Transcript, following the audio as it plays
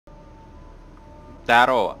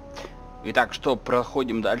Здорово. Итак, что,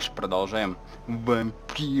 проходим дальше, продолжаем.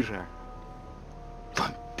 Вампира.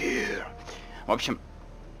 Вампир. В общем,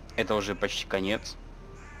 это уже почти конец.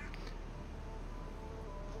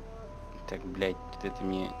 Так, блядь, это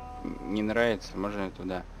мне не нравится. Можно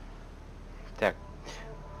туда? Так.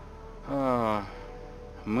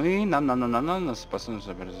 Мы на способны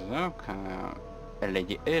забрать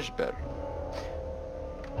Леди Эшбер.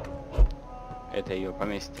 Это ее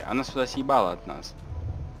поместье. Она сюда съебала от нас.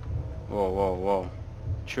 Воу.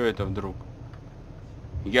 Чё это вдруг?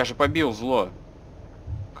 Я же побил зло.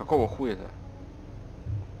 Какого хуя-то?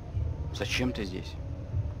 Зачем ты здесь?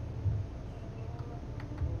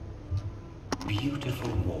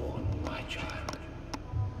 Beautiful morn, my child.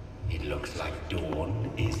 It looks like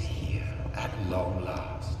dawn is here at long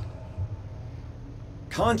last.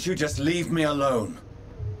 Can't you just leave me alone?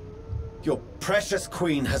 Your precious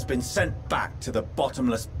queen has been sent back to the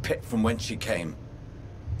bottomless pit from whence she came.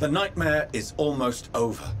 The nightmare is almost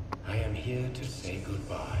over. I am here to say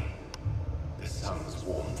goodbye. The sun's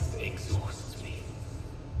warmth exhausts me.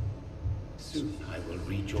 Soon I will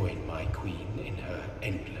rejoin my queen in her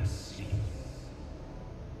endless sleep.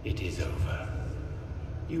 It is over.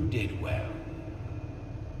 You did well.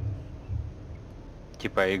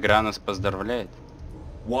 Типа игра нас поздравляет.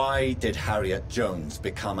 Why did Harriet Jones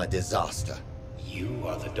become a disaster? You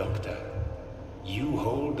are the doctor. You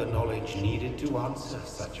hold the knowledge needed to answer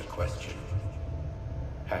such a question.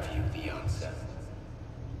 Have you the answer?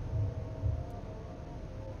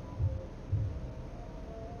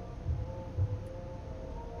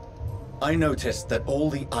 I noticed that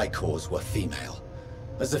all the Icors were female,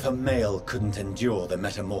 as if a male couldn't endure the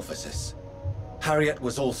metamorphosis. Harriet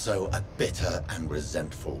was also a bitter and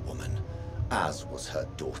resentful woman, as was her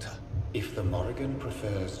daughter. If the Morrigan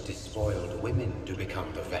prefers despoiled women to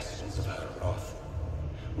become the vessels of her wrath,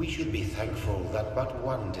 we should be thankful that but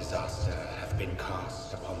one disaster hath been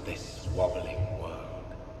cast upon this wobbling world.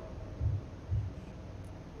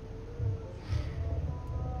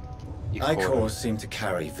 Icors seem to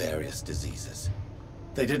carry various diseases.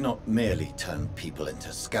 They did not merely turn people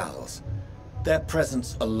into skulls. Their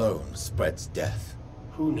presence alone spreads death.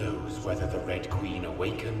 Who knows whether the Red Queen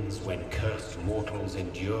awakens when cursed mortals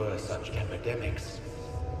endure such epidemics,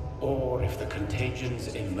 or if the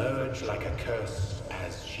contagions emerge like a curse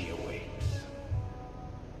as she awakes.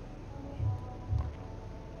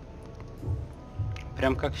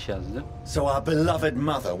 Прям как сейчас, да? So our beloved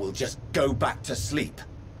mother will just go back to sleep,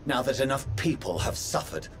 now that enough people have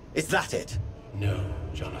suffered. Is that it? No,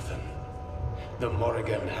 Jonathan. The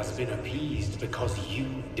Morrigan has been appeased because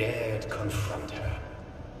you dared confront her.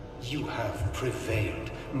 You have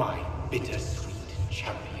prevailed, my bittersweet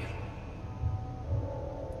champion.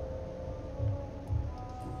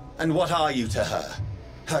 And what are you to her?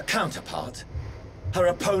 Her counterpart? Her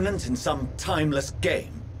opponent in some timeless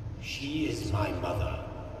game? She is my mother,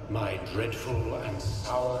 my dreadful and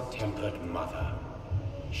sour-tempered mother.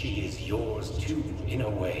 She is yours too, in a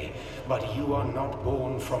way, but you are not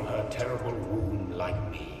born from her terrible womb like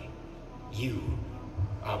me. You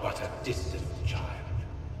are but a distant child.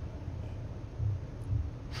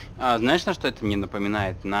 Знаешь, на что это мне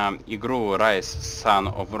напоминает? На игру Rise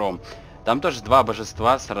Son of Rome. Там тоже два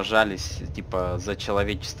божества сражались, типа, за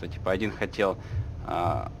человечество. Типа, один хотел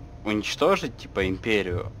уничтожить, типа,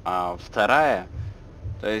 империю, а вторая,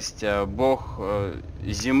 то есть, бог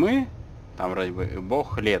зимы, там вроде бы, и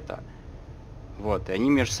бог лета. Вот, и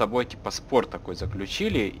они между собой, типа, спор такой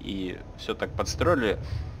заключили, и все так подстроили,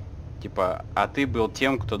 типа, а ты был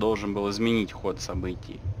тем, кто должен был изменить ход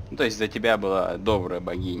событий. Ну, то есть за тебя была добрая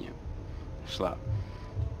богиня. Шла.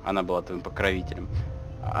 Она была твоим покровителем.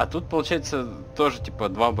 А тут, получается, тоже, типа,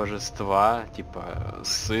 два божества, типа,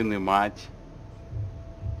 сын и мать.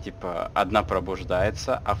 Типа, одна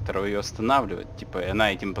пробуждается, а второй ее останавливает. Типа, и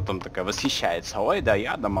она этим потом такая восхищается. Ой, да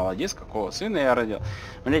я, да молодец, какого сына я родил.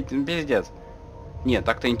 Блять, ну пиздец. Нет,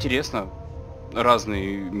 так-то интересно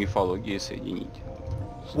разные мифологии соединить.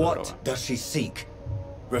 Здорово. What does she seek?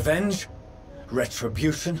 Revenge?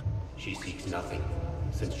 Retribution? She seeks nothing,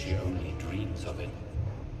 since she only dreams of it.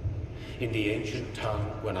 In the ancient tongue,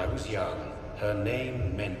 when I was young, her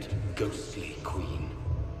name meant ghostly queen.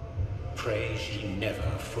 Pray she never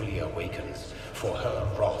fully awakens, for her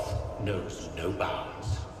wrath knows no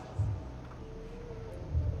bounds.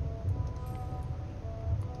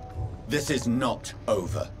 This is not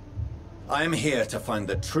over. I am here to find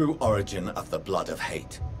the true origin of the blood of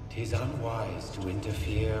hate. 'Tis unwise to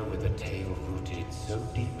interfere with a tale rooted so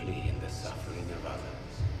deeply in the suffering of others.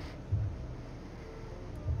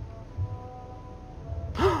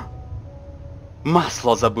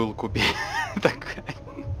 Масло забыл купить. Такая.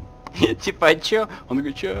 Типа, а чё? Он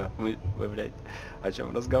говорит, чё? Вы, блядь, о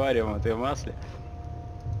чем разговариваем, а ты в масле?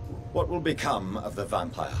 What will become of the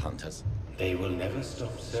vampire hunters? They will never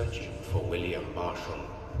stop searching for William Marshall,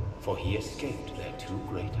 for he escaped their two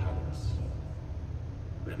great hunts.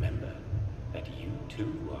 Remember that you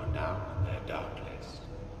too are now on their dark list.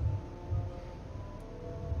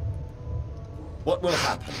 What will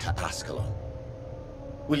happen to Ascalon?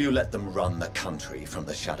 Will you let them run the country from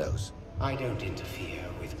the shadows? I don't interfere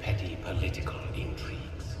with petty political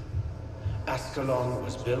intrigues. Ascalon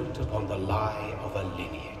was built upon the lie of a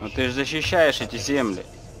lineage. Ну ты же защищаешь эти земли.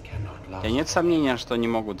 У тебя нет сомнения, что они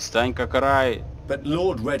могут стать как рай, But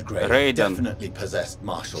Lord Redgrave Рейден, definitely possessed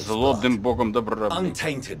Marshall's злобным blood. богом добра,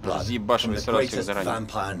 Untainted blood разъебашим from the сразу всех greatest заранее.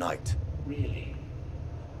 vampire knight. Really?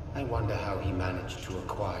 I wonder how he managed to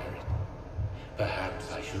acquire it.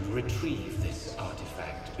 Perhaps I should retrieve this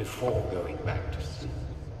artifact before going back to sleep.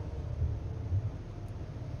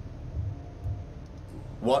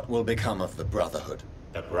 What will become of the Brotherhood?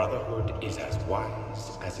 The Brotherhood is as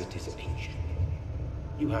wise as it is ancient.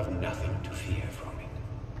 You have nothing to fear from it.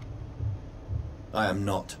 I am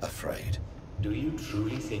not afraid. Do you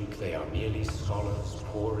truly think they are merely scholars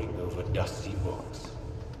poring over dusty books?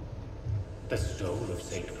 The stone of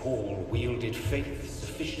St. Paul wielded faith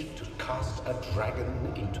sufficient to cast a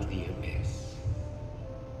dragon into the abyss.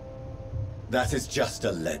 That is just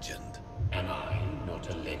a legend. Am I not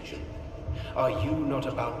a legend? Are you not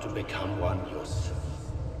about to become one yourself?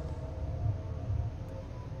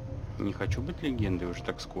 Не хочу быть легендой уж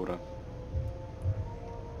так скоро.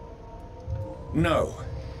 No.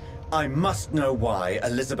 I must know why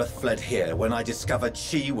Elizabeth fled here when I discovered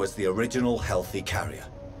she was the original healthy carrier.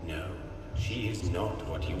 No, she is not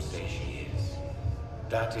what you say she is.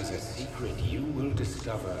 That is a secret you will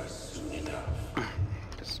discover soon enough.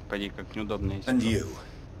 Господи, как неудобно есть. And you?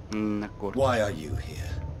 На корте. Why are you here?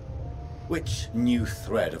 Which new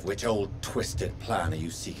thread of which old twisted plan are you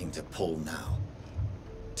seeking to pull now?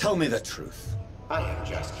 Tell me the truth. I am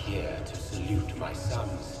just here to salute my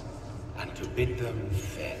sons and to bid them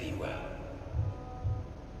fare thee well.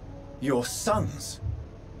 Your sons?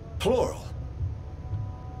 Plural?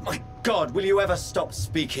 My God, will you ever stop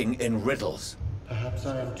speaking in riddles? Perhaps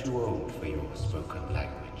I am too old for your spoken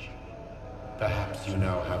language. Perhaps you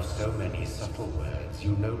now have so many subtle words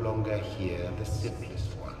you no longer hear the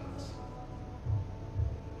simplest ones.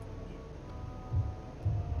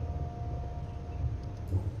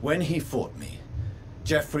 When he fought me,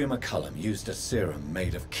 Geoffrey McCullum used a serum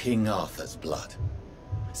made of King Arthur's blood.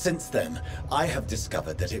 Since then, I have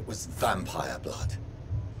discovered that it was vampire blood.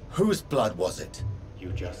 Whose blood was it? You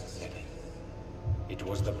just said it. It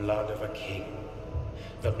was the blood of a king.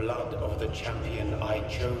 The blood of the champion I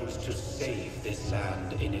chose to save this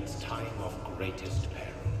land in its time of greatest peril.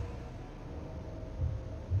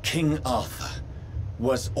 King Arthur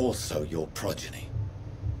was also your progeny.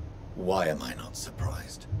 Why am I not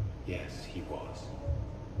surprised? Yes, he was.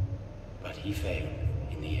 But he failed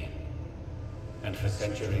in the end. And for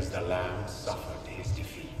centuries the land suffered his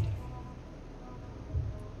defeat.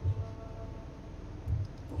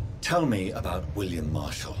 Tell me about William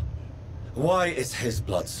Marshall. Why is his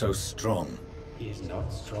blood so strong? He is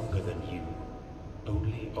not stronger than you,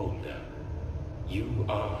 only older. You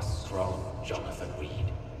are strong, Jonathan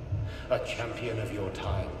Reed. A champion of your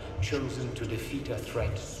time, chosen to defeat a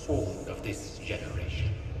threat spawned of this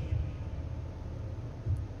generation.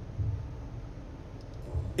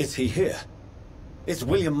 Is he here? Is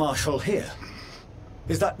William Marshall here?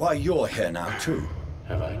 Is that why you're here now, too?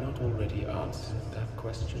 Have I not already answered that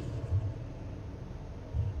question?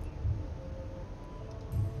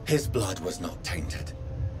 His blood was not tainted.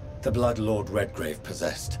 The blood Lord Redgrave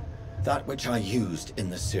possessed. That which I used in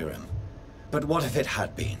the serum. But what if it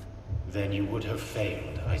had been? Then you would have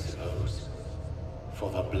failed, I suppose. For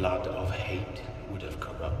the blood of hate would have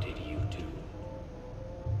corrupted you too.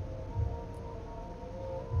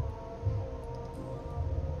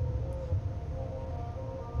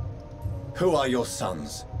 Who are your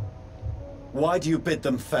sons? Why do you bid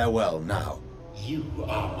them farewell now? You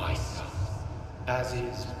are my son, as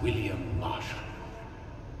is William Marshall.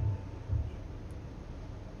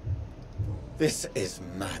 This is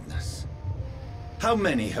madness. How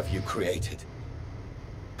many have you created?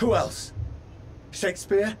 Who else?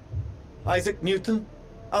 Shakespeare? Isaac Newton?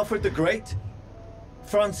 Alfred the Great?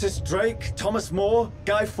 Francis Drake? Thomas More?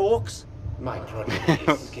 Guy Fawkes? My progeny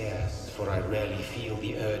is scarce, for I rarely feel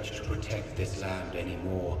the urge to protect this land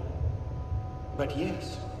anymore. But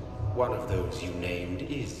yes, one of those you named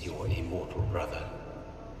is your immortal brother.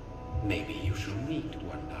 Maybe you shall meet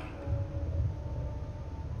one night.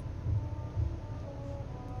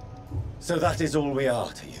 So that is all we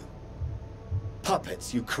are to you.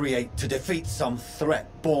 Puppets you create to defeat some threat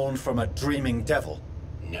born from a dreaming devil?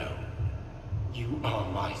 No. You are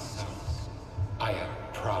my sons. I am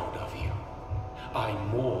proud of you. I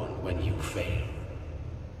mourn when you fail.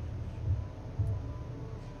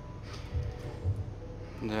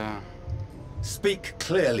 Да. Speak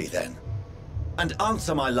clearly then, and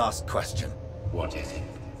answer my last question. What is it?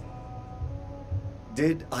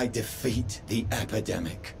 Did I defeat the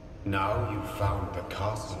epidemic? Now you've found the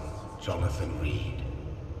castle, Jonathan Reed.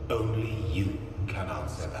 Only you can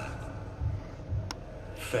answer that.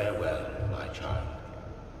 Farewell, my child.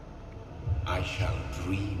 I shall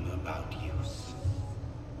dream about you.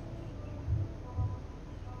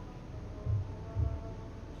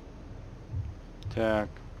 Так.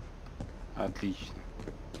 Отлично.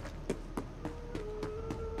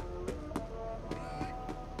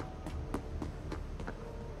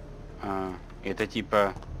 Это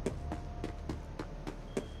типа...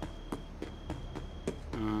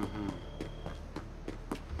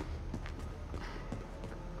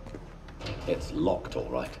 It's locked, all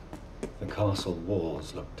right. The castle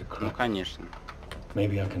walls look Ну, decrepit. конечно.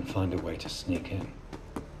 Maybe I can find a way to sneak in.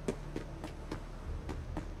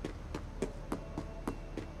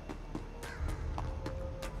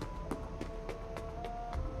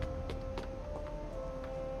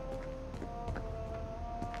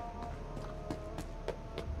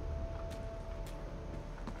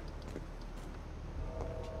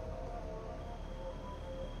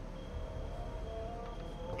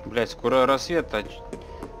 Блять, скоро рассвет,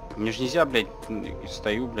 мне же нельзя, блять,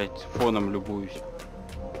 стою, блять, фоном любуюсь.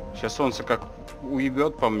 Сейчас солнце как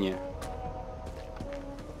уебет по мне.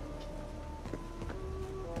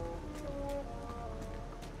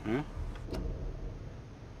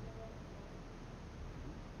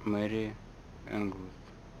 Мэри Энглвуд.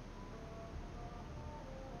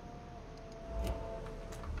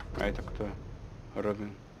 А это кто?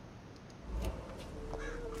 Робин.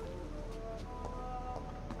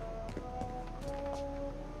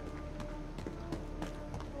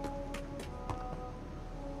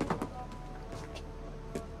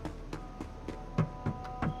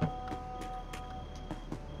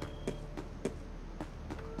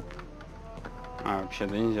 Вообще,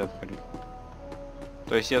 да нельзя открыть.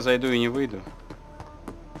 То есть я зайду и не выйду.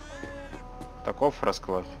 Таков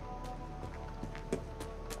расклад.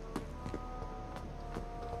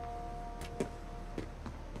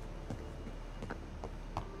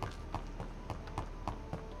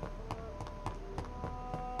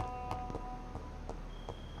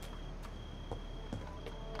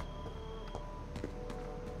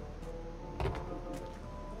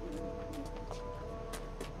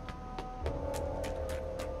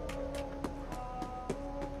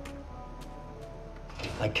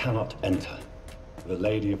 I cannot enter. The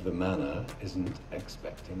lady of the manor isn't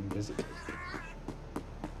expecting visitors.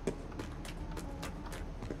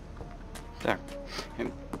 Так.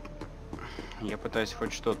 Я пытаюсь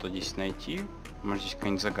хоть что-то здесь найти. Может, здесь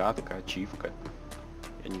какая-нибудь загадка, ачивка.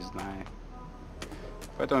 Я не знаю.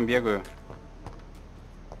 Поэтому бегаю.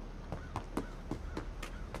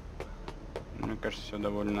 Мне кажется, все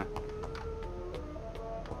довольно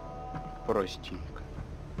простенько.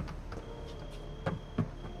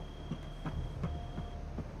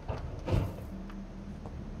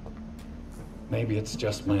 Maybe it's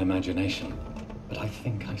just my imagination, but I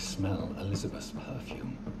think I smell Elizabeth's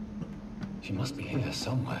perfume. She must be here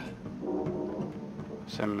somewhere.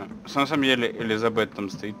 На самом деле Элизабет там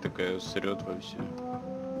стоит такая, срет во все.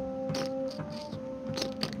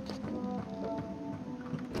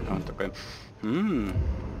 Он такой,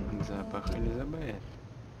 запах Элизабет.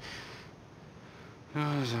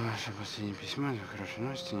 За ваше последнее письмо, за хорошие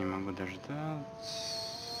новости, не могу дождаться.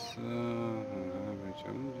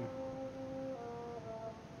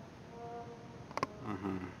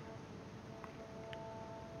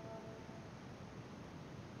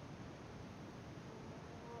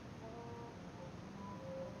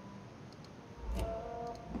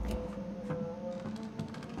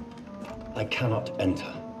 I cannot enter.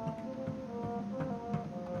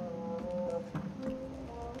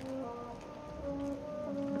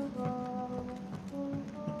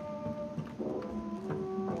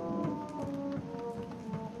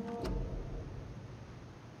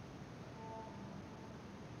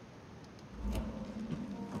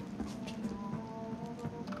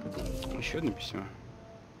 Еще одно письмо.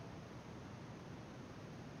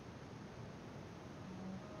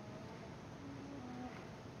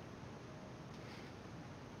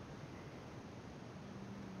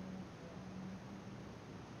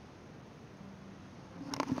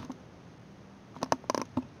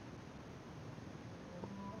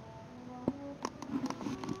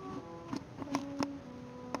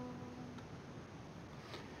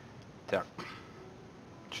 Так.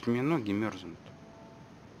 Чуть мне ноги мерзнут.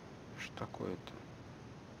 Что такое-то?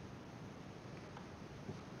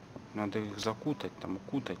 Надо их закутать, там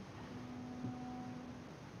укутать.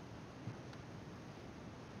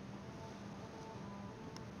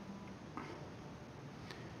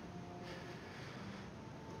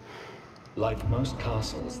 Like most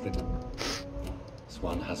castles, this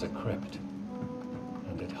one has a crypt,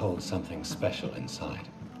 and it holds something special inside.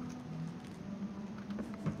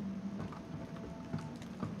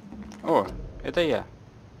 О, это я.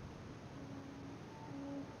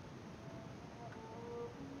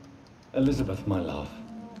 Elizabeth, my love,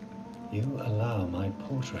 you allow my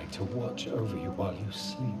portrait to watch over you while you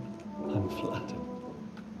sleep. I'm flattered.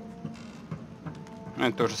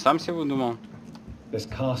 Я тоже сам себе выдумал. This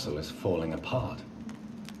castle is falling apart.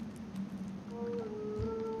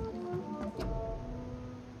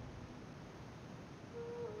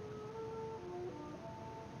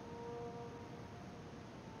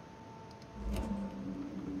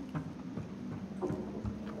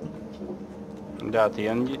 Да, ты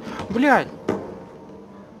я не... Блядь!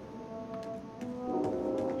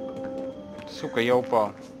 Сука, я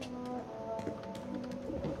упал.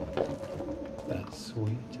 That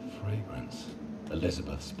sweet fragrance,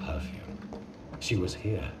 Elizabeth's perfume. She was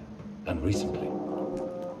here, and recently.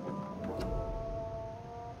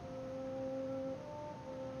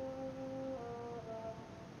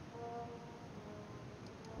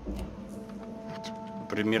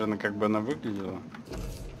 Примерно как бы она выглядела.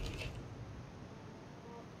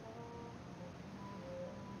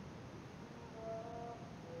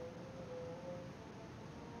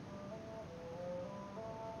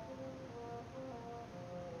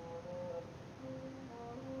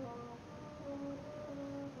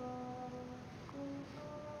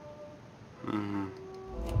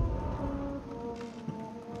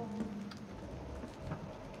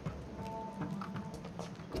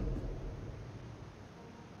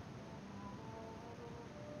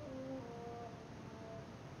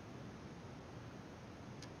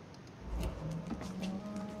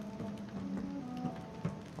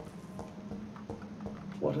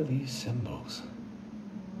 What are these symbols?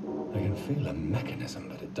 I can feel a mechanism,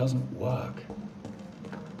 but it doesn't work.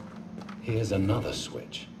 Here's another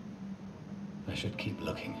switch. I should keep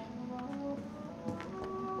looking.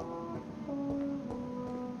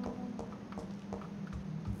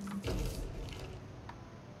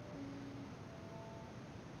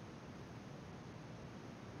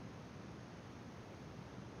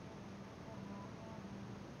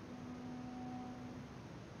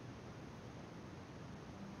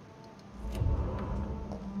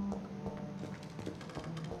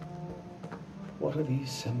 What are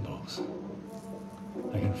these symbols?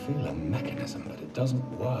 I can feel a mechanism, but it doesn't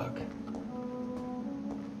work.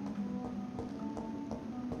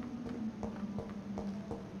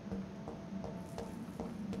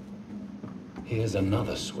 Here's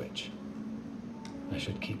another switch. I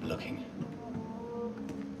should keep looking.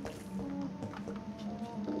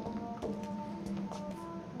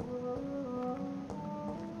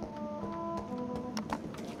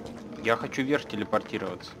 Я хочу вверх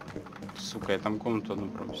телепортироваться. Сука, я там комнату одну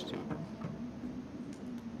пропустил.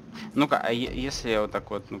 Ну-ка, а если я вот так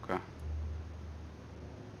вот, ну-ка.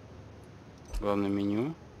 Главное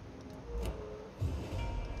меню.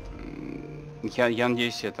 Я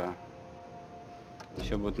надеюсь, это...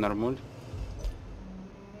 Все будет нормуль.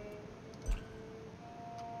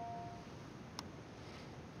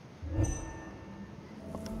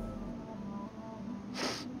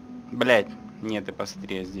 Блять, нет, ты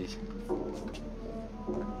посмотри, я здесь.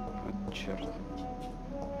 Вот черт.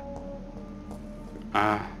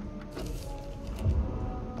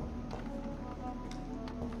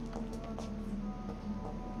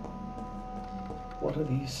 What are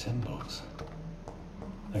these symbols?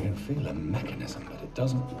 I can feel a mechanism, but it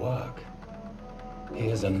doesn't work.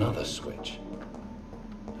 Here's another switch.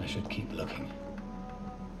 I should keep looking.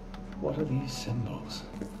 What are these symbols?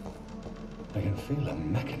 I can feel a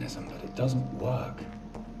mechanism, but it doesn't work.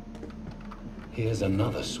 Here's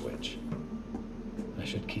another switch. I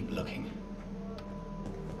should keep looking.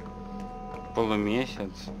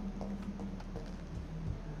 Полумесяц.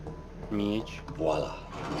 Меч. Voila.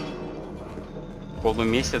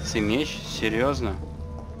 Полумесяц и меч? Серьезно?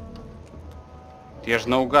 Я ж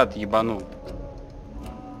наугад ебанул.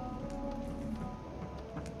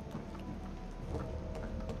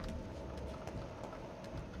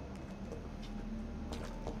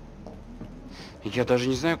 Я даже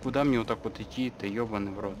не знаю, куда мне вот так вот идти-то,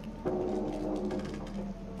 ебаный в рот.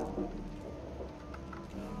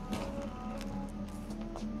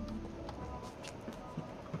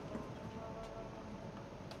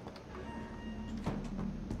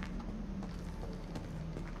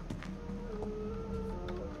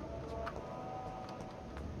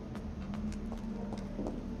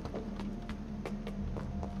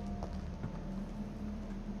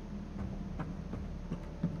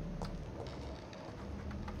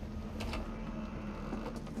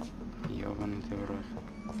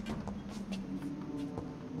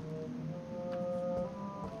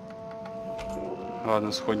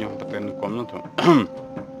 Ладно, сходим в потайную комнату.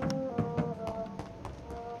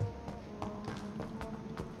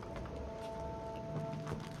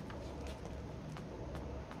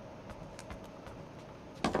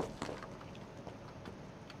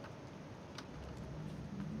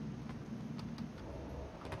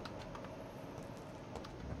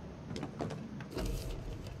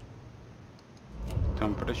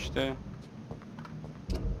 Там прочитаю.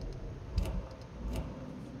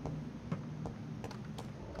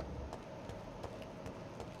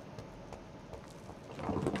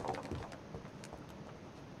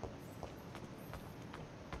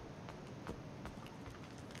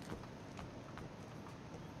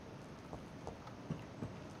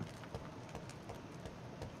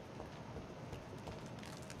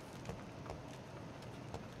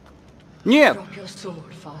 Нет! Drop your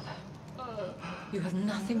sword, father. You have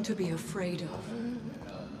nothing to be afraid of.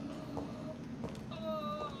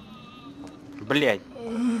 Блять.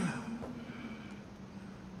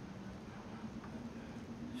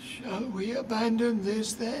 Shall we abandon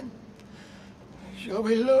this then? Shall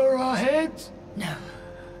we lower our heads? No.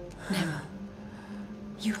 Never.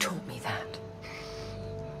 You taught me that.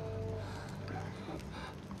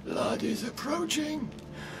 Blood is approaching.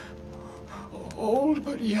 Old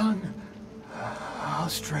but young. How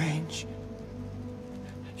strange.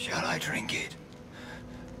 Shall I drink it?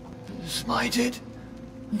 Smite it?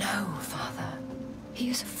 No, father. He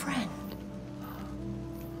is a friend.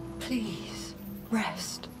 Please,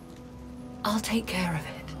 rest. I'll take care of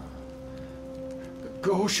it.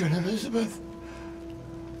 Caution, Elizabeth.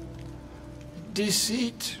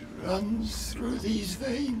 Deceit runs through these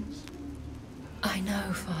veins. I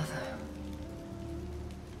know, father.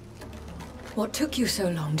 What took you so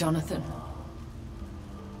long, Jonathan?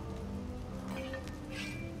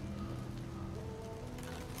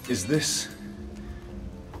 Is this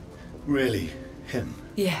really him?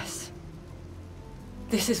 Yes.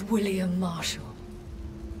 This is William Marshall,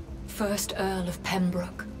 1st Earl of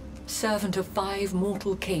Pembroke, servant of 5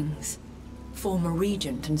 mortal kings, former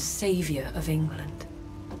regent and savior of England.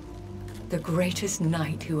 The greatest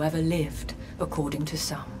knight who ever lived, according to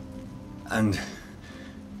some. And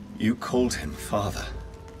you called him father?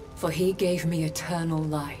 For he gave me eternal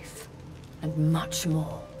life, and much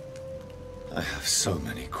more. I have so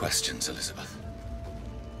many questions, Elizabeth.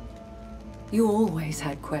 You always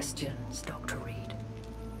had questions, Dr. Reed.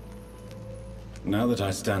 Now that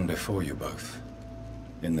I stand before you both,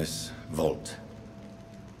 in this vault,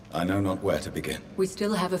 I know not where to begin. We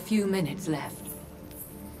still have a few minutes left.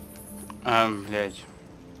 Блять.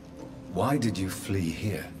 Why did you flee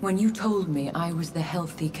here? When you told me I was the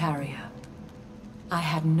healthy carrier, I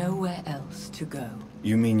had nowhere else to go.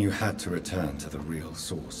 You mean you had to return to the real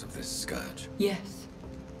source of this scourge? Yes,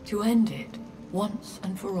 to end it, once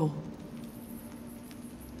and for all.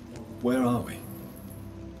 Where are we?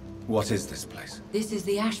 What is this place? This is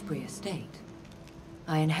the Ashbury estate.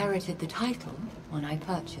 I inherited the title when I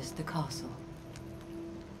purchased the castle.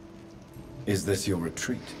 Is this your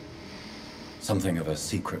retreat? Something of a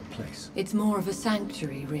secret place? It's more of a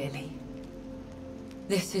sanctuary, really.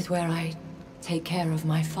 This is where I take care of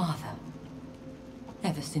my father.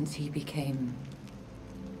 Ever since he became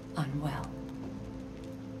unwell.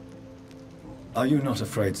 Are you not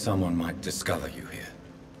afraid someone might discover you here?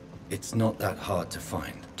 It's not that hard to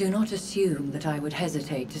find. Do not assume that I would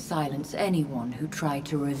hesitate to silence anyone who tried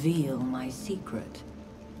to reveal my secret.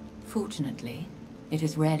 Fortunately, it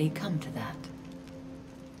has rarely come to that.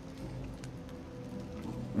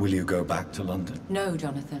 Will you go back to London? No,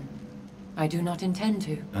 Jonathan. I do not intend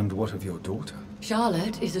to. And what of your daughter?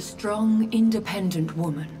 Charlotte is a strong, independent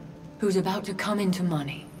woman who's about to come into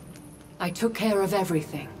money. I took care of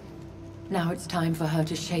everything. Now it's time for her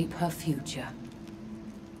to shape her future.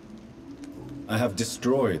 I have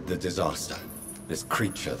destroyed the disaster, this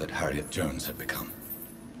creature that Harriet Jones had become.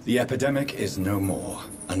 The epidemic is no more,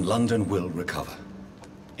 and London will recover.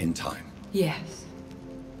 In time. Yes.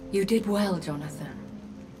 You did well, Jonathan.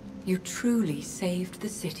 You truly saved the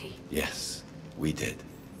city. Yes, we did.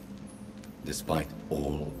 Despite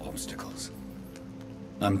all obstacles.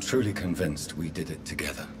 I'm truly convinced we did it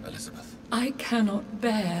together, Elizabeth. I cannot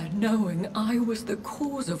bear knowing I was the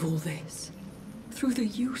cause of all this. Through the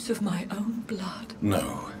use of my own blood.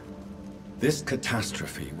 No. This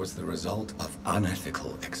catastrophe was the result of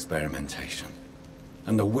unethical experimentation.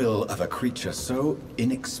 And the will of a creature so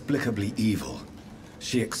inexplicably evil,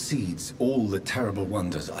 she exceeds all the terrible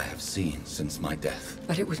wonders I have seen since my death.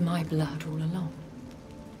 But it was my blood all along.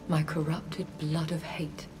 My corrupted blood of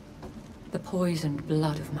hate. The poisoned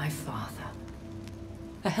blood of my father.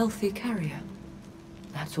 A healthy carrier.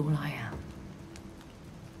 That's all I am.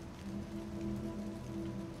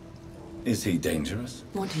 Is he dangerous?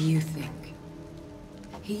 What do you think?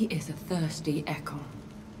 He is a thirsty Ekon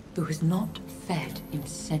who has not fed in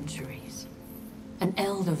centuries. An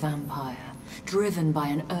elder vampire, driven by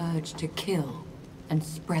an urge to kill and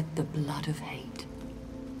spread the blood of hate.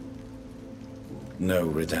 No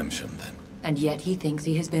redemption, then. And yet he thinks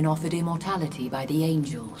he has been offered immortality by the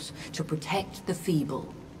angels to protect the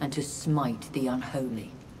feeble and to smite the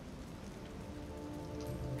unholy.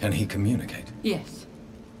 Can he communicate? Yes.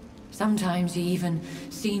 Sometimes he even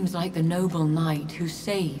seems like the noble knight who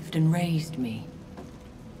saved and raised me.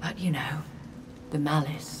 But you know, the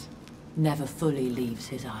malice never fully leaves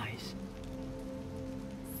his eyes.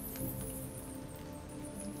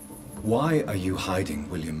 Why are you hiding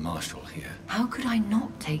William Marshall here? How could I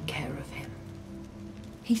not take care of him?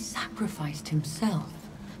 He sacrificed himself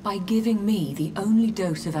by giving me the only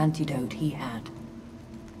dose of antidote he had.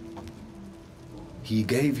 He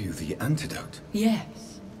gave you the antidote?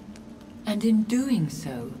 Yes. And in doing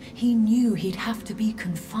so, he knew he'd have to be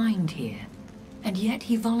confined here. And yet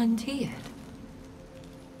he volunteered.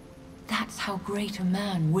 That's how great a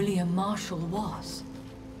man William Marshall was.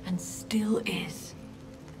 And still is.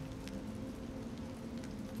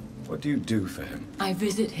 What do you do for him? I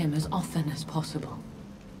visit him as often as possible.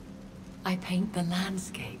 I paint the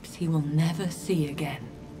landscapes he will never see again.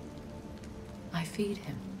 I feed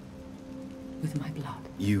him with my blood.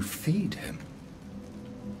 You feed him?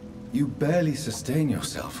 You barely sustain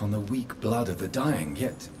yourself on the weak blood of the dying,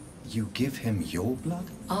 yet you give him your blood?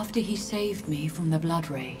 After he saved me from the blood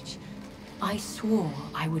rage, I swore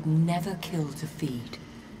I would never kill to feed.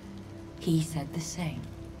 He said the same.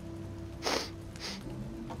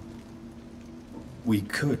 We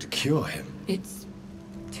could cure him. It's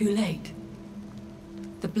too late.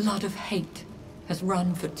 The blood of hate has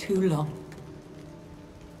run for too long.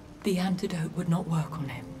 The antidote would not work on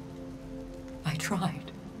him. I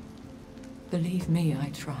tried. Believe me, I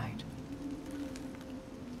tried.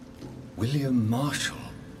 William Marshall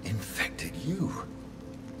infected you.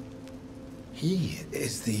 He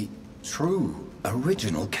is the true,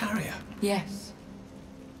 original carrier. Yes.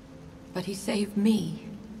 But he saved me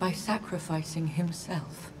by sacrificing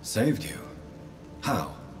himself. Saved you?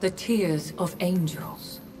 How? The tears of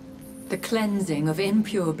angels. The cleansing of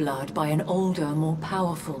impure blood by an older, more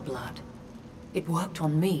powerful blood. It worked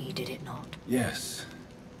on me, did it not? Yes.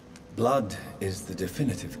 Blood is the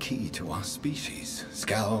definitive key to our species.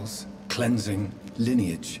 Scowls, cleansing,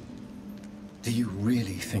 lineage. Do you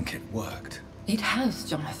really think it worked? It has,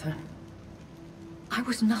 Jonathan. I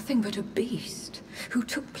was nothing but a beast who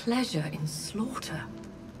took pleasure in slaughter.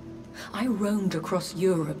 I roamed across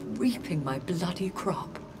Europe, reaping my bloody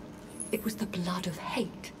crop. It was the blood of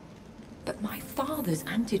hate. But my father's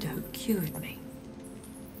antidote cured me.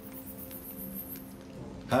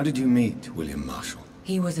 How did you meet William Marshall?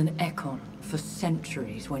 He was an Ekon for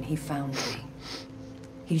centuries when he found me.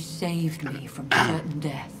 He saved me from certain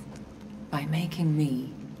death by making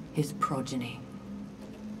me his progeny.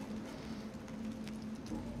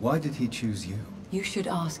 Why did he choose you? You should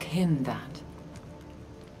ask him that.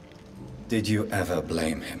 Did you ever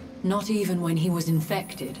blame him? Not even when he was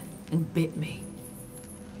infected and bit me.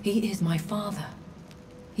 He is my father.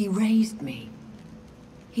 He raised me.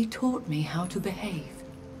 He taught me how to behave.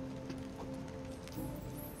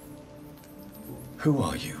 Who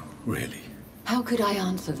are you, really? How could I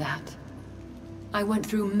answer that? I went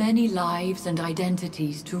through many lives and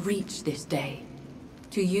identities to reach this day.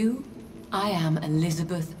 To you, I am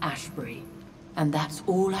Elizabeth Ashbury, and that's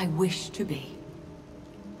all I wish to be.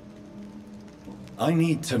 I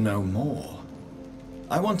need to know more.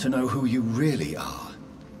 I want to know who you really are.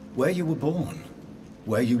 Where you were born.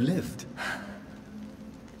 Where you lived.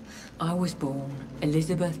 I was born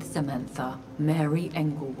Elizabeth Samantha Mary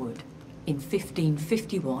Englewood in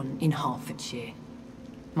 1551 in Hertfordshire.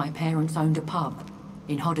 My parents owned a pub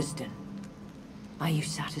in Hoddesdon. Are you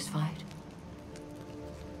satisfied?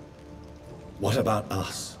 What about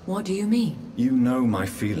us? What do you mean? You know my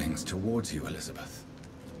feelings towards you, Elizabeth.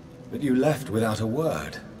 But you left without a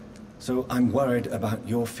word. So I'm worried about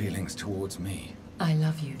your feelings towards me. I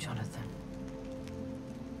love you, Jonathan.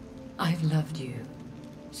 I've loved you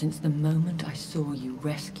since the moment I saw you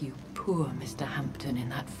rescue poor Mr. Hampton in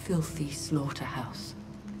that filthy slaughterhouse,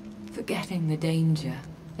 forgetting the danger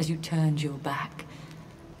as you turned your back,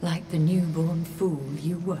 like the newborn fool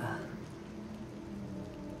you were.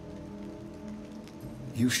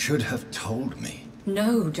 You should have told me.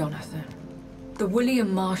 No, Jonathan. The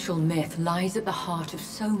William Marshall myth lies at the heart of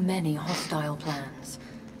so many hostile plans.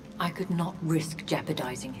 I could not risk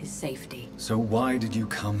jeopardizing his safety. So why did you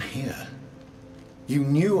come here? You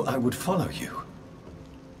knew I would follow you.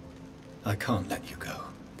 I can't let you go.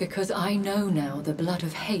 Because I know now the blood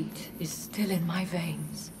of hate is still in my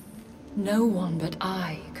veins. No one but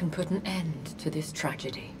I can put an end to this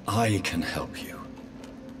tragedy. I can help you.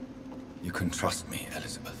 You can trust me,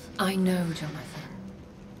 Elizabeth. I know, Jonathan.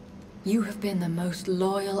 You have been the most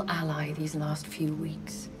loyal ally these last few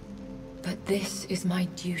weeks. But this is my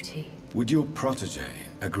duty. Would your protege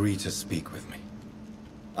agree to speak with me?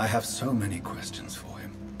 I have so many questions for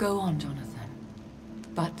him. Go on, Jonathan.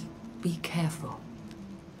 But be careful.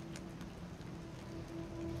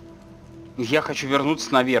 Я хочу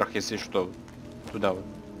вернуться наверх, если что. Туда вот.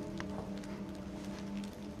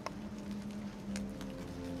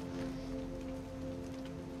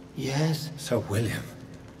 Yes? Sir William.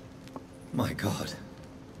 My God.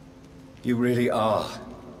 You really are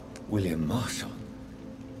William Marshall.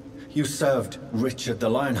 You served Richard the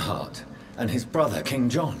Lionheart and his brother, King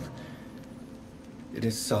John. It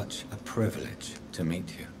is such a privilege to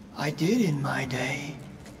meet you. I did in my day.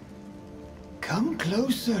 Come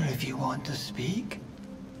closer if you want to speak.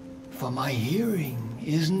 For my hearing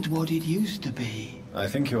isn't what it used to be. I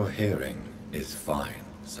think your hearing is fine,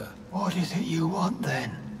 sir. What is it you want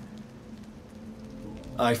then?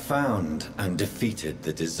 I found and defeated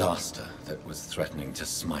the disaster that was threatening to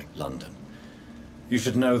smite London. You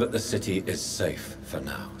should know that the city is safe for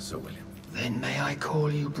now, Sir William. Then may I call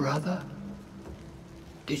you brother?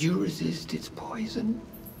 Did you resist its poison?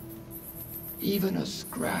 Even a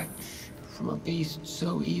scratch from a beast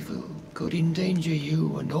so evil could endanger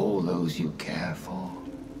you and all those you care for.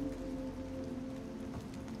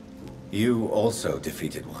 You also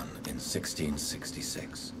defeated one in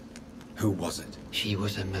 1666. Who was it? She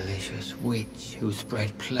was a malicious witch who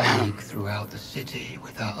spread plague throughout the city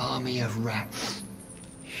with her army of rats.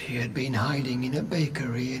 She had been hiding in a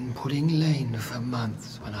bakery in Pudding Lane for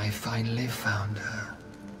months when I finally found her.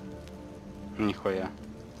 Нихуя.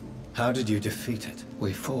 How did you defeat it?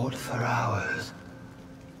 We fought for hours.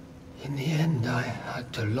 In the end, I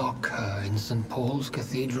had to lock her in St. Paul's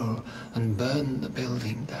Cathedral and burn the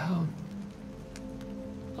building down.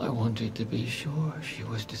 I wanted to be sure she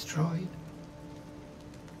was destroyed.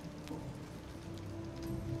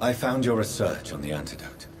 I found your research on the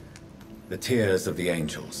antidote. The tears of the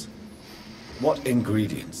angels. What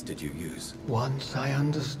ingredients did you use? Once I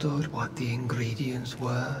understood what the ingredients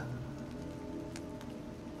were,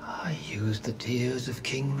 I used the tears of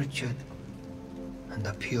King Richard and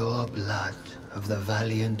the pure blood of the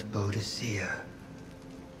valiant Boadicea.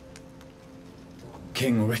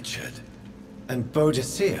 King Richard and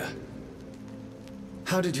Boadicea?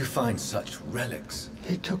 How did you find such relics?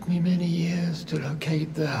 It took me many years to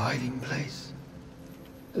locate their hiding place.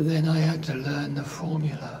 Then I had to learn the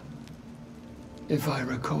formula. If I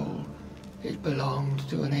recall, it belonged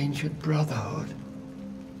to an ancient brotherhood.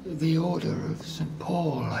 The Order of St.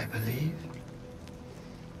 Paul, I believe.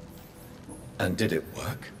 And did it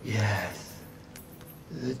work? Yes.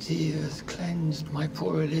 The tears cleansed my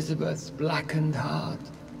poor Elizabeth's blackened heart.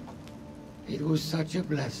 It was such a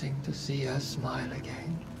blessing to see her smile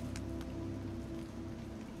again.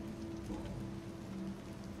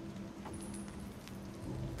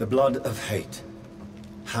 The blood of hate.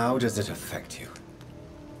 How does it affect you?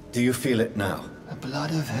 Do you feel it now? The blood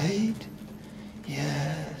of hate?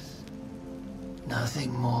 Yes.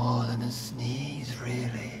 Nothing more than a sneeze,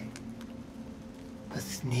 really. A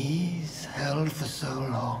sneeze held for so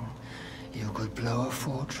long, you could blow a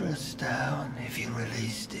fortress down if you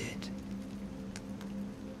released it.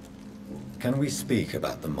 Can we speak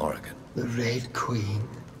about the Morrigan? The Red Queen.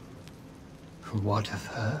 What of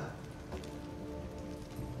her?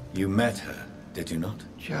 You met her, did you not?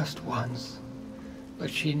 Just once, but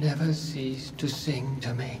she never ceased to sing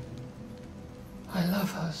to me. I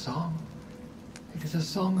love her song. It is a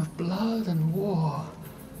song of blood and war.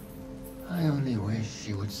 I only wish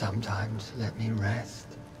she would sometimes let me rest.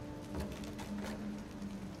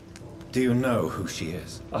 Do you know who she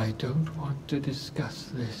is? I don't want to discuss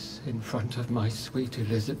this in front of my sweet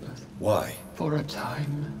Elizabeth. Why? For a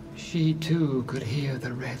time, she too could hear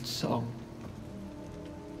the Red Song.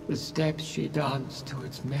 The steps she danced to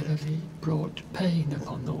its melody brought pain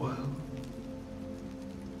upon the world.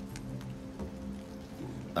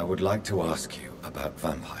 I would like to ask you about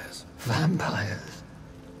vampires. Vampires?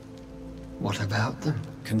 What about them?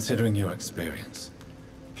 Considering your experience,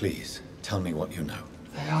 please tell me what you know.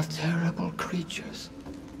 They are terrible creatures.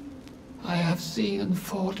 I have seen and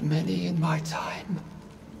fought many in my time.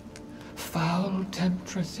 Foul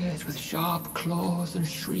temptresses with sharp claws and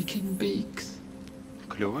shrieking beaks.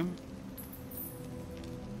 Клёвыми?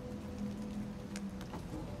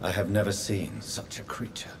 I have never seen such a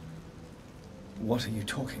creature. What are you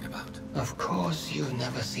talking about? Of course you've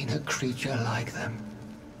never seen a creature like them.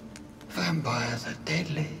 Vampires are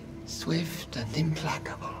deadly, swift and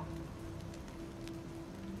implacable.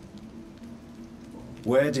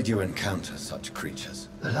 Where did you encounter such creatures?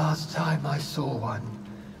 The last time I saw one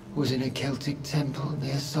was in a Celtic temple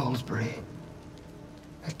near Salisbury.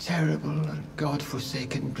 A terrible and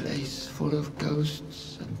god-forsaken place full of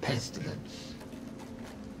ghosts and pestilence.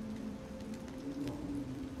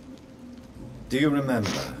 Do you remember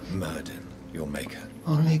Myrddin, your maker?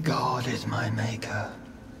 Only God is my maker,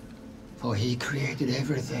 for he created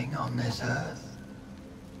everything on this earth.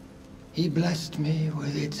 He blessed me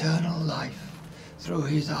with eternal life through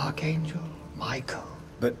his archangel, Michael.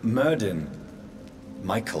 But Myrddin,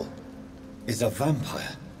 Michael, is a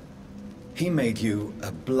vampire. He made you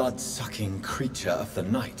a blood-sucking creature of the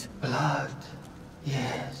night. Blood,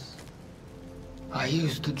 yes. I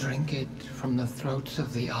used to drink it from the throats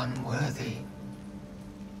of the unworthy.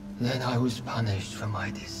 Then I was punished for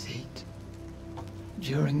my deceit.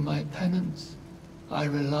 During my penance, I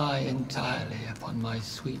rely entirely upon my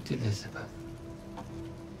sweet Elizabeth.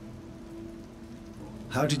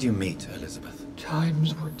 How did you meet Elizabeth?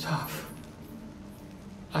 Times were tough.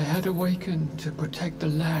 I had awakened to protect the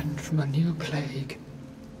land from a new plague.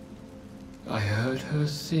 I heard her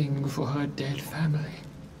sing for her dead family.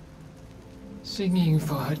 Singing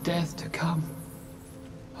for her death to come.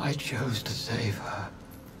 I chose to save her.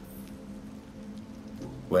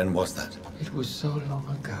 When was that? It was so long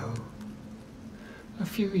ago. A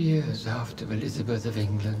few years after Elizabeth of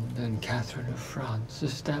England and Catherine of France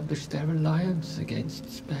established their alliance against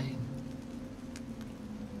Spain.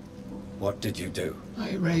 What did you do?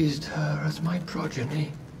 I raised her as my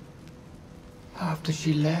progeny. After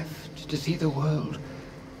she left to see the world,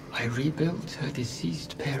 I rebuilt her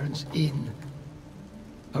deceased parents' inn.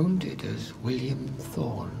 Owned it as William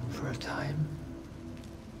Thorne for a time.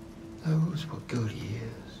 Those were good years.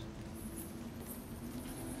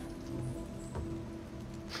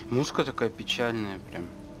 Музыка такая печальная прям.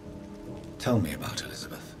 Tell me about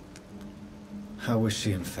Elizabeth. How was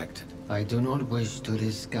she infected? I do not wish to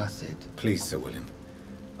discuss it. Please, Sir William.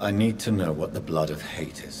 I need to know what the blood of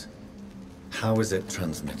hate is. How is it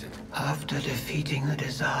transmitted? After defeating the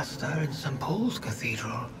disaster in St. Paul's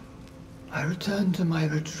Cathedral, I returned to my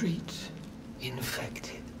retreat,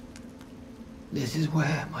 infected. This is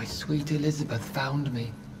where my sweet Elizabeth found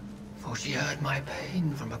me, for she heard my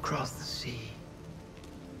pain from across the sea.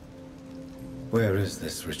 Where is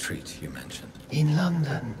this retreat you mentioned? In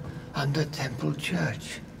London, under Temple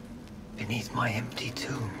Church, beneath my empty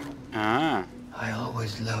tomb. А, I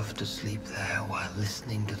always loved to sleep there while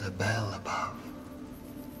listening to the bell above.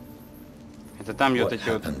 это там вот What эти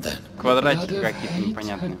вот happened then? квадратики Blood of какие-то hate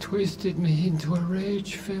непонятные. had twisted me into a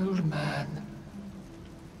rage-filled man.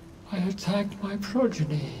 I attacked my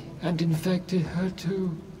progeny and infected her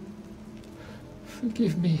too.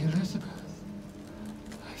 Forgive me, Elizabeth.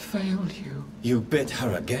 I failed you. You bit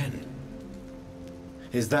her again.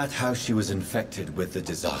 Is that how she was infected with the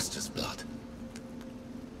disaster's blood?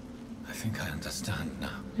 I think I understand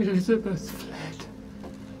now. Elizabeth fled,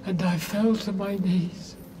 and I fell to my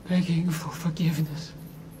knees, begging for forgiveness.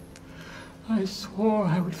 I swore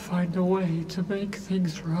I would find a way to make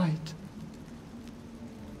things right.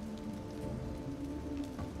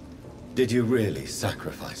 Did you really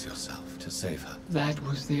sacrifice yourself to save her? That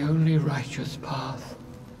was the only righteous path.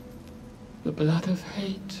 The blood of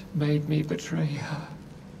hate made me betray her.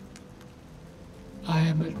 I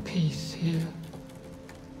am at peace here.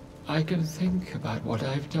 I can think about what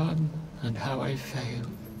I've done and how I failed.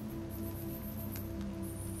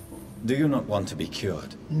 Do you not want to be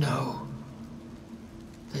cured? No.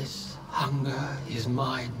 This hunger is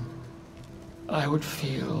mine. I would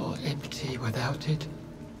feel empty without it.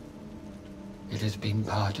 It has been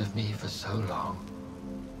part of me for so long.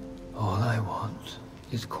 All I want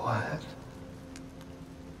is quiet.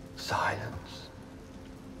 Silence.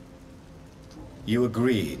 You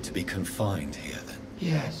agreed to be confined here then?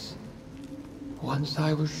 Yes. Once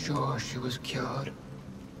I was sure she was cured,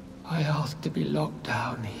 I asked to be locked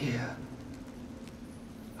down here.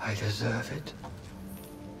 I deserve it.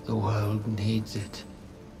 The world needs it.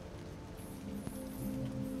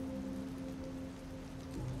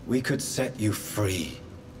 We could set you free.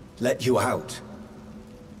 Let you out.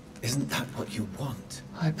 Isn't that what you want?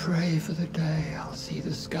 I pray for the day I'll see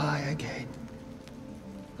the sky again.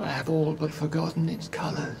 I have all but forgotten its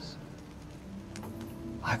colors.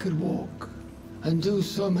 I could walk and do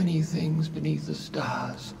so many things beneath the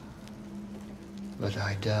stars. But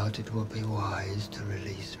I doubt it will be wise to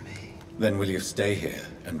release me. Then will you stay here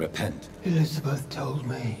and repent? Elizabeth told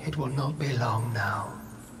me it will not be long now.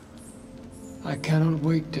 I cannot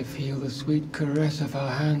wait to feel the sweet caress of her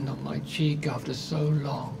hand on my cheek after so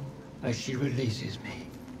long. as she releases me.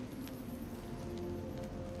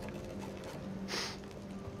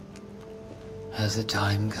 Has the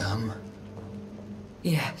time come?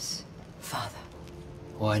 Yes, Father.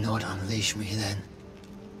 Why not unleash me then?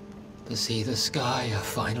 To see the sky a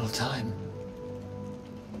final time?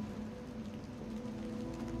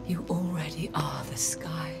 You already are the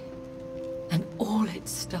sky, and all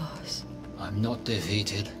its stars. I'm not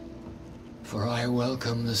defeated, for I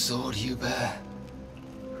welcome the sword you bear,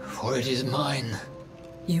 for it is mine.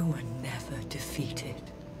 You were never defeated,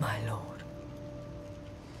 my lord.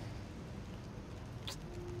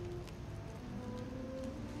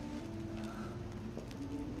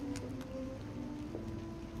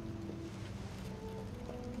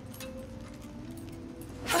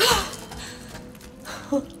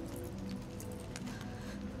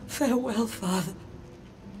 Farewell, Father.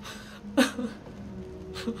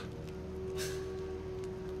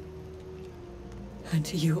 And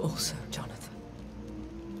to you also, Jonathan.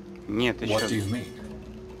 Нет, еще. What do you mean?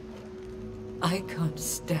 I can't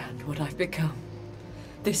stand what I've become.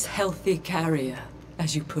 This healthy carrier,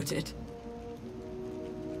 as you put it.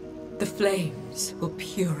 The flames will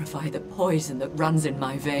purify the poison that runs in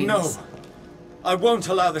my veins. No! I won't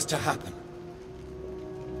allow this to happen.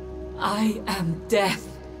 I am death,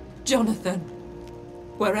 Jonathan.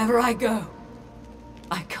 Wherever I go,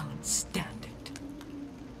 I can't stand it.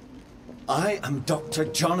 I am Dr.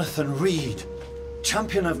 Jonathan Reed,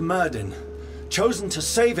 champion of Myrddin, chosen to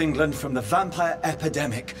save England from the vampire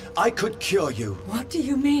epidemic. I could cure you. What do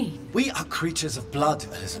you mean? We are creatures of blood,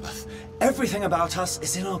 Elizabeth. Everything about us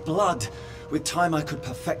is in our blood. With time, I could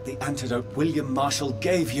perfect the antidote William Marshall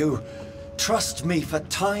gave you. Trust me, for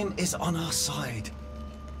time is on our side.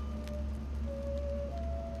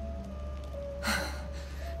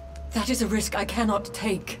 That is a risk I cannot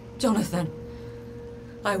take, Jonathan.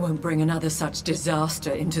 I won't bring another such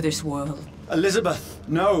disaster into this world. Elizabeth,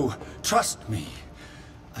 no. Trust me.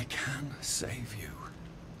 I can save you.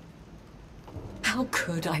 How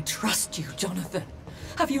could I trust you, Jonathan?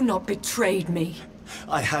 Have you not betrayed me?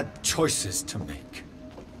 I had choices to make.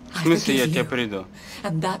 В смысле я тебя I forgive приду? you,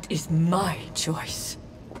 and that is my choice.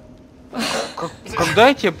 Когда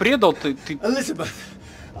я тебя предал, ты... Elizabeth,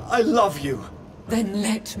 I love you. Then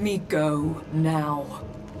let me go now.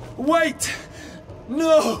 Wait!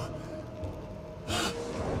 No!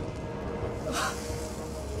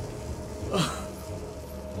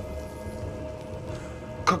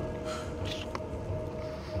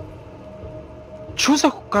 Чё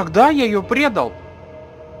за... Когда я ее предал?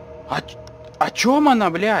 О чем она,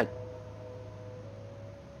 блядь?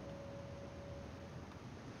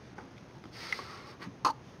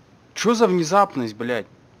 Чё за внезапность, блядь?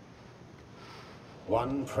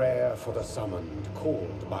 One prayer for the summoned,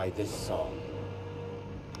 called by this song.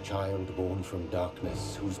 Child born from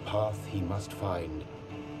darkness, whose path he must find.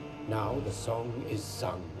 Now the song is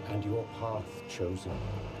sung, and your path chosen.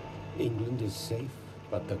 England is safe,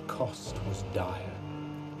 but the cost was dire.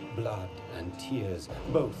 Blood and tears,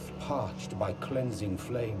 both parched by cleansing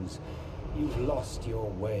flames. You've lost your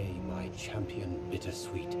way, my champion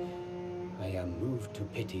bittersweet. I am moved to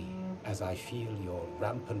pity as I feel your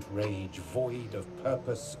rampant rage void of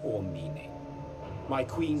purpose or meaning. My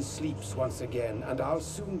queen sleeps once again, and I'll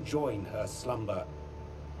soon join her slumber.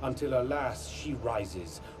 Until alas, she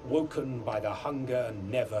rises, woken by the hunger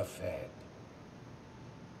never fed.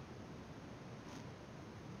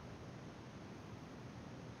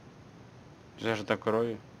 Жажда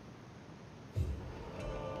крови.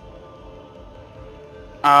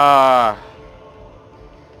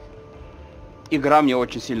 Игра мне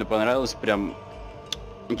очень сильно понравилась, прям...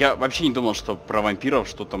 Я вообще не думал, что про вампиров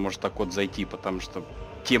что-то может так вот зайти, потому что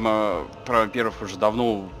тема про вампиров уже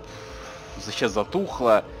давно сейчас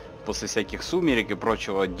затухла, после всяких сумерек и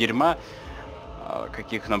прочего дерьма,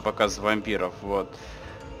 каких нам показывают вампиров, вот.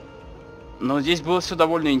 Но здесь было все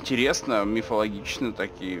довольно интересно, мифологично,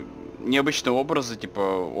 такие необычные образы, типа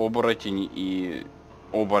оборотень и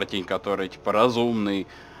оборотень, который типа разумный,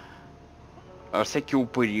 всякие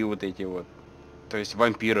упыри вот эти вот. То есть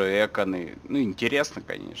вампиры, эконы. Ну, интересно,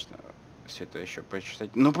 конечно, все это еще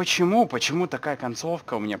почитать. Но почему? Почему такая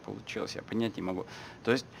концовка у меня получилась? Я понять не могу.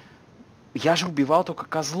 То есть, я же убивал только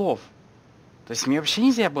козлов. То есть, мне вообще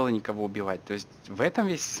нельзя было никого убивать. То есть, в этом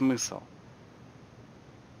весь смысл.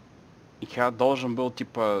 Я должен был,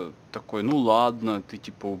 типа, такой, ну ладно, ты,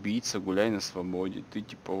 типа, убийца, гуляй на свободе. Ты,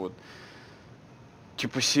 типа, вот...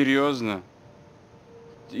 Типа, серьезно?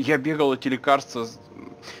 Я бегал эти лекарства.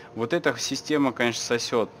 Вот эта система, конечно,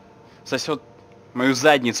 сосет. Сосет Мою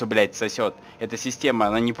задницу, блядь, сосет. Эта система,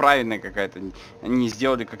 она неправильная какая-то. Они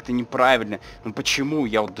сделали как-то неправильно. Ну почему?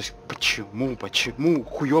 Я вот почему?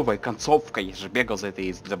 Хуёвая концовка. Я же бегал за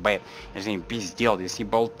этой ЗБ. Я же с ним пиздел, я с ней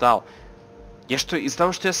болтал. Я что, из-за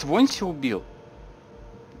того, что я Свонси убил?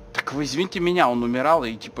 Так вы извините меня, он умирал,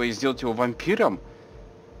 и типа сделать его вампиром?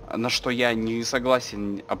 На что я не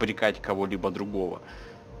согласен обрекать кого-либо другого.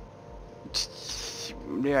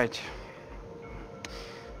 Блять.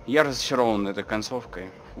 Я разочарован этой концовкой.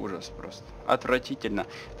 Ужас просто. Отвратительно.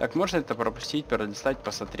 Так, можно это пропустить, пролистать,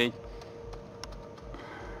 посмотреть.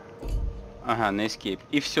 Ага, на escape.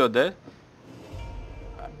 И все, да?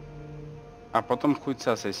 А потом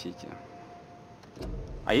хуйца сосите.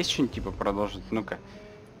 А есть что-нибудь типа продолжить? Ну-ка.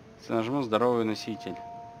 Нажму здоровый носитель.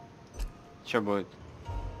 Что будет?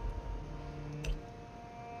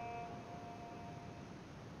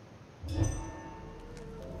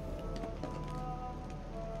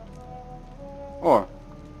 О!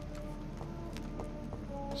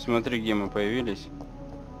 Смотри, где мы появились.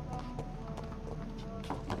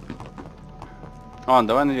 А,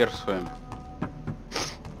 давай наверх сходим.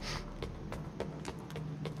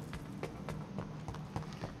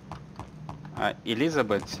 А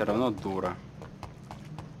Элизабет все равно дура.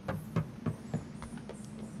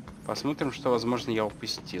 Посмотрим, что, возможно, я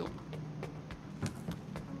упустил.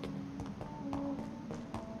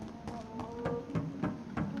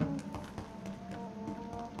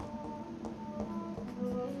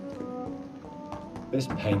 This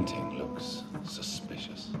painting looks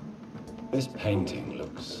suspicious. This painting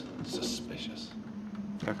looks suspicious.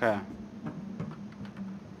 Какая?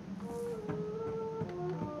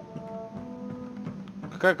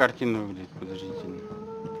 Какая картина выглядит подозрительно?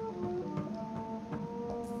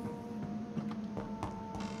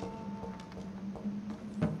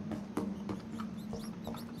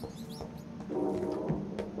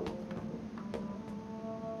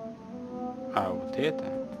 А, вот это?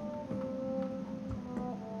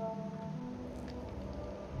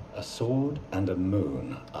 A sword and a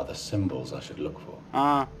moon are the symbols I should look for.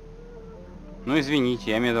 А, ну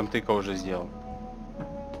извините, я методом тыка уже сделал.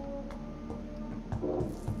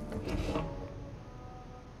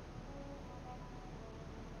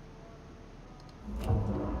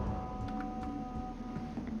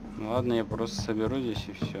 Ну ладно, я просто соберу здесь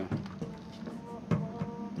и все.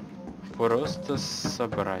 Просто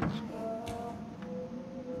собрать.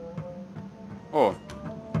 О!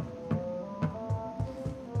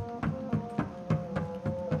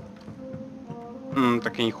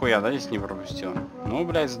 Так я нихуя, да, здесь не пропустил? Ну,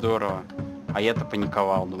 блядь, здорово. А я-то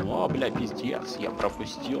паниковал. Думал, о, бля, пиздец, я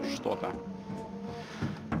пропустил что-то.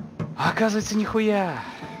 А оказывается, нихуя.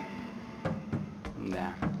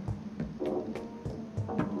 Да.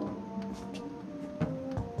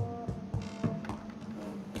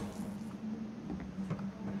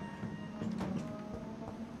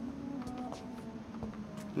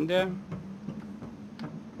 Да.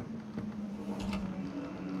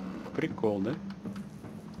 Прикол, да?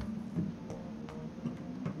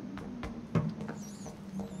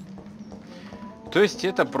 То есть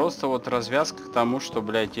это просто вот развязка к тому, что,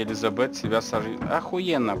 блядь, Элизабет себя сожжет.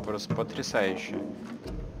 Охуенно, просто потрясающе.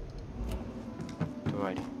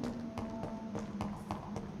 Тварь.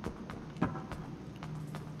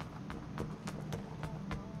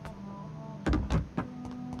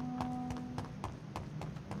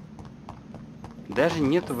 Даже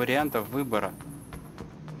нет вариантов выбора.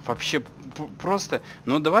 Вообще просто...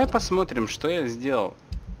 Ну давай посмотрим, что я сделал.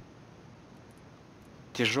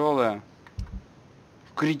 Тяжелая.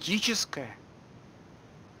 Критическая.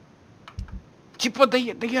 Типа, да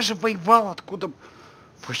я же воевал, откуда...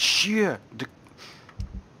 Вообще. Да...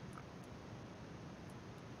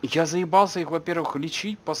 Я заебался их, во-первых,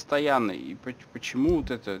 лечить постоянно. И почему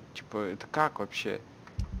вот это, типа, это как вообще?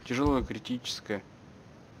 Тяжелая, критическая.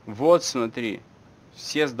 Вот, смотри.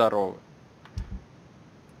 Все здоровы.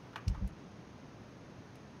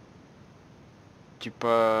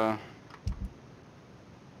 Типа...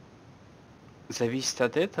 Зависит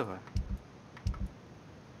от этого?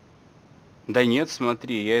 Да нет,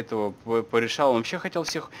 смотри, я этого порешал. Он вообще хотел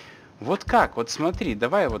всех... Вот как? Вот смотри,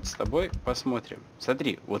 давай вот с тобой посмотрим.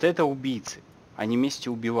 Смотри, вот это убийцы. Они вместе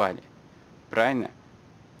убивали. Правильно?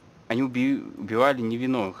 Они убивали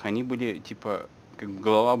невиновных. Они были, типа, как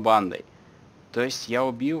глава бандой. То есть я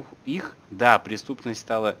убил их. Да, преступность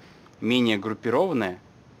стала менее группированная.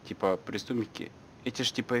 Типа, преступники... Эти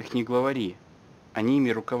ж, типа, их не главари. Они ими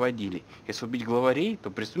руководили. Если убить главарей,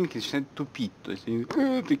 то преступники начинают тупить. То есть они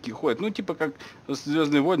такие ходят. Ну, типа как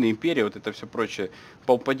Звездные войны, Империя, вот это все прочее.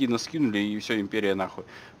 Палпадина скинули, и все, Империя нахуй.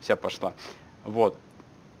 Вся пошла. Вот.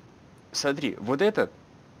 Смотри, вот этот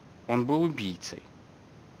Он был убийцей.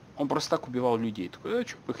 Он просто так убивал людей. Такой, а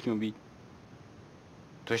чё бы их не убить?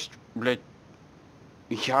 То есть, блядь,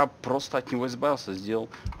 я просто от него избавился, сделал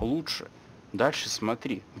лучше. Дальше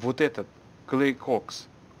смотри. Вот этот Клей Кокс,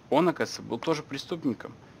 он, оказывается, был тоже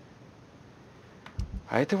преступником.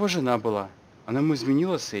 А это его жена была. Она ему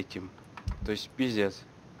изменила с этим. То есть, пиздец.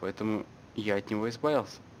 Поэтому я от него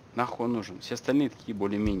избавился. Нахуй он нужен. Все остальные такие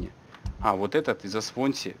более-менее. А, вот этот из-за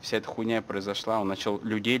Свонси, вся эта хуйня произошла. Он начал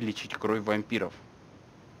людей лечить кровь вампиров.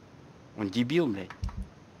 Он дебил, блядь.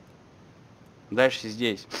 Дальше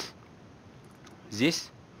здесь.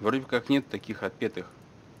 Здесь вроде как нет таких отпетых.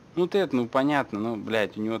 Ну, Тед, ну, понятно, ну,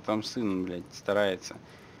 блядь, у него там сын, блядь, старается.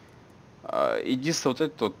 Единственное, вот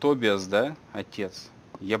этот вот Тобиас, да, отец,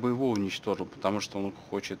 я бы его уничтожил, потому что он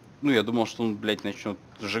хочет... Ну, я думал, что он, блядь, начнет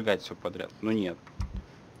сжигать все подряд. Но нет.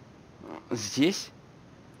 Здесь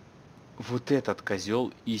вот этот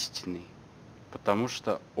козел истинный. Потому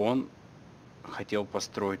что он хотел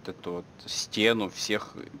построить эту вот стену,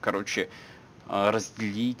 всех, короче,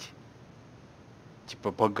 разделить.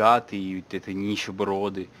 Типа богатые, это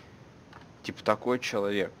нищеброды. Типа такой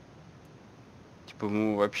человек. Типа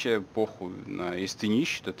ему вообще похуй на... Если ты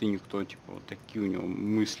нищий, то ты никто. Типа вот такие у него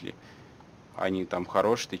мысли. Они там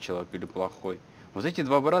хороший ты человек или плохой. Вот эти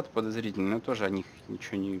два брата подозрительные, но тоже о них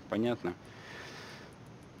ничего не понятно.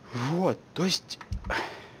 Вот, то есть...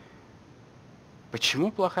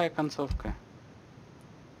 Почему плохая концовка?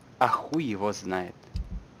 А хуй его знает.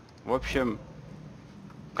 В общем,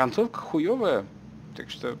 концовка хуевая. Так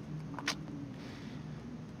что...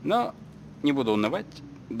 Но не буду унывать.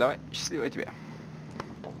 Давай, счастливо тебе.